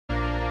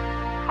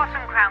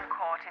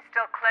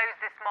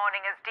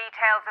morning as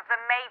details of the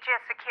major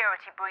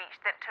security breach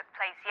that took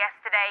place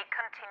yesterday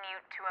continue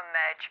to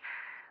emerge.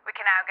 We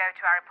can now go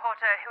to our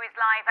reporter who is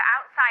live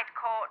outside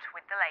court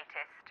with the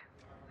latest.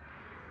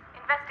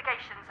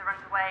 Investigations are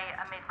underway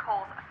amid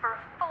calls for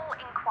a full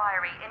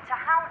inquiry into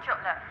how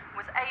Jutla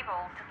was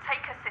able to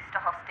take her sister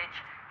hostage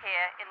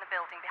here in the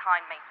building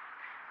behind me.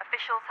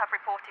 Officials have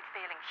reported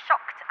feeling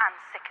shocked and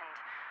sickened,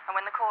 and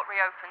when the court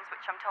reopens,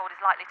 which I'm told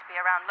is likely to be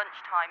around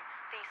lunchtime,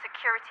 the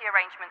security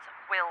arrangements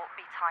will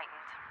be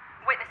tightened.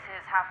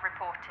 Witnesses have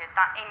reported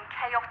that in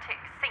chaotic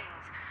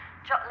scenes,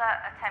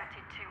 Jutla attempted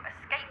to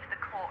escape the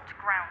court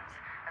grounds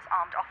as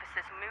armed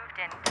officers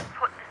moved in to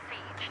put the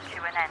siege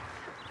to an end.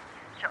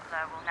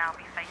 Jutla will now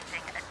be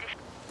facing additional...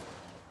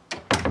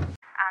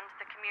 And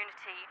the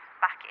community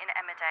back in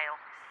Emmerdale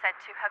is said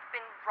to have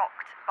been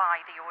rocked by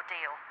the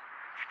ordeal.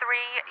 3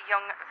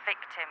 young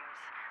victims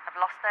have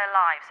lost their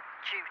lives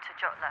due to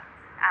Jutla,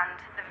 and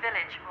the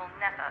village will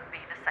never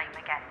be the same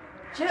again.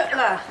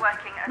 Jutla!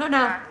 Working as Not a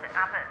now. nurse at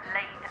Abbott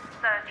Lane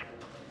Surgery.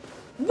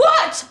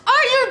 What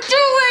are you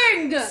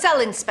doing?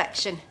 Cell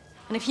inspection.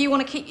 And if you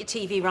want to keep your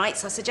TV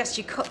rights, I suggest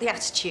you cut the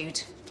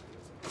attitude.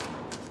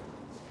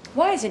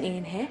 Why isn't he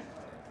in here?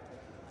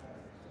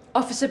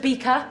 Officer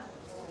Beaker?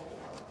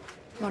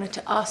 I wanted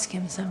to ask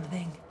him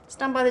something.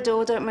 Stand by the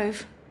door, don't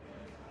move.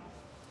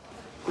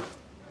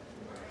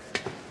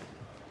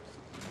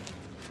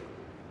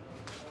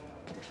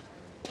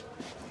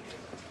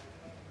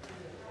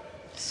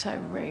 So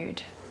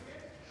rude.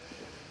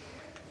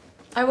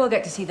 I will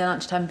get to see the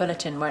lunchtime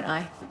bulletin, won't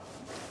I?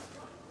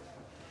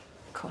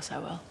 Of course I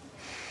will.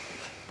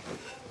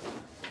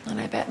 And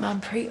I bet Mum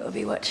Preet will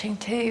be watching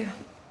too.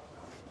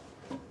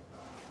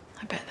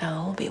 I bet they'll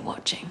all be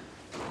watching.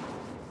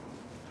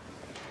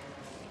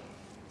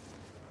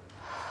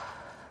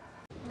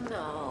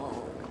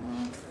 No,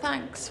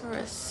 thanks for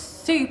a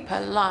super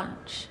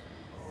lunch.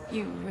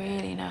 You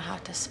really know how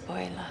to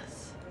spoil us.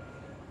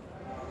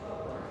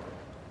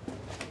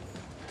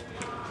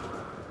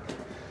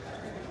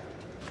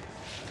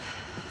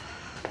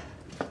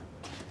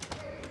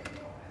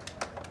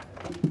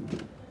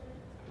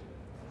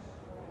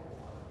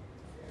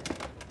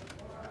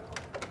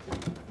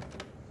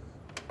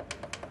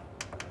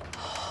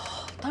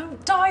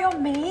 Don't die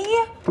on me!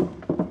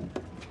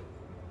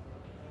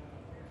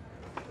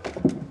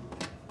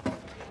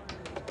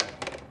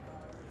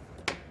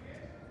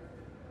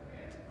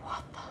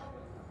 What the?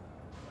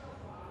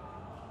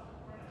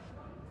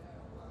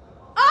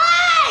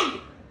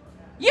 Hey!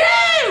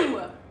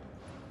 You!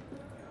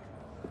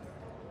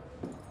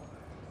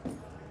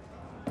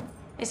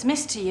 It's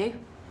missed to you.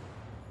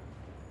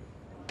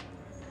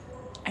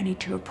 I need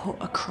to report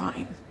a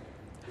crime.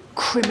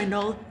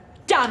 Criminal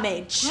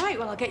damage. Right,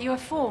 well, I'll get you a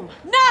form.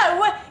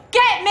 No!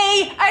 Get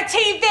me a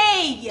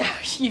TV!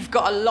 You've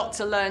got a lot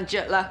to learn,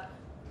 Jutla.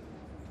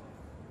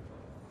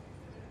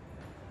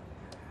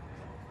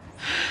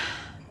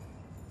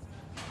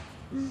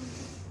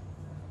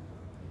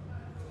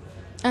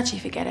 Actually,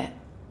 forget it.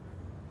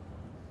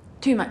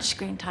 Too much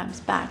screen time's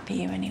bad for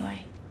you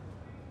anyway.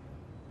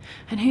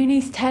 And who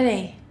needs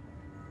telly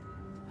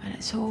when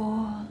it's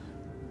all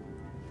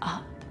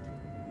up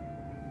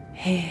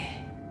here?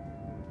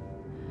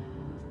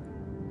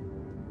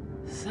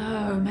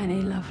 So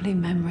many lovely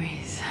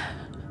memories.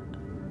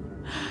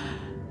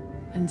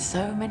 And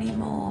so many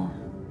more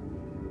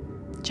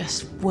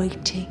just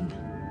waiting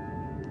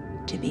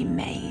to be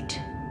made.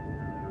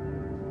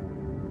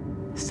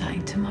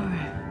 Starting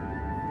tomorrow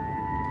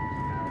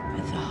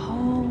with the